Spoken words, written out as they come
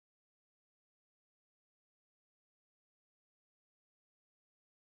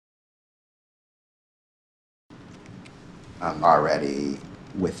I'm already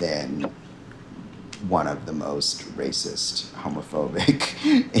within one of the most racist, homophobic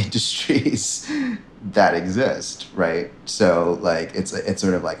industries that exist, right? So like it's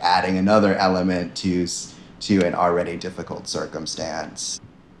sort of like adding another element to an already difficult circumstance.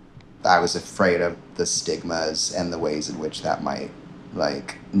 I was afraid of the stigmas and the ways in which that might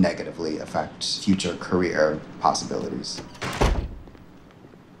like negatively affect future career possibilities.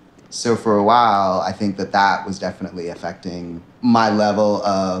 So for a while, I think that was definitely affecting my level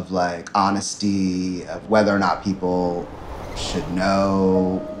of like honesty of whether or not people should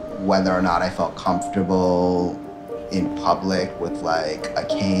know, whether or not I felt comfortable in public with like a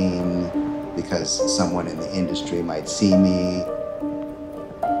cane because someone in the industry might see me.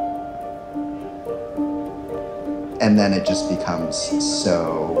 And then it just becomes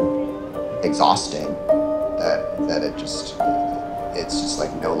so exhausting that it's just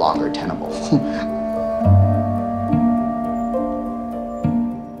like no longer tenable.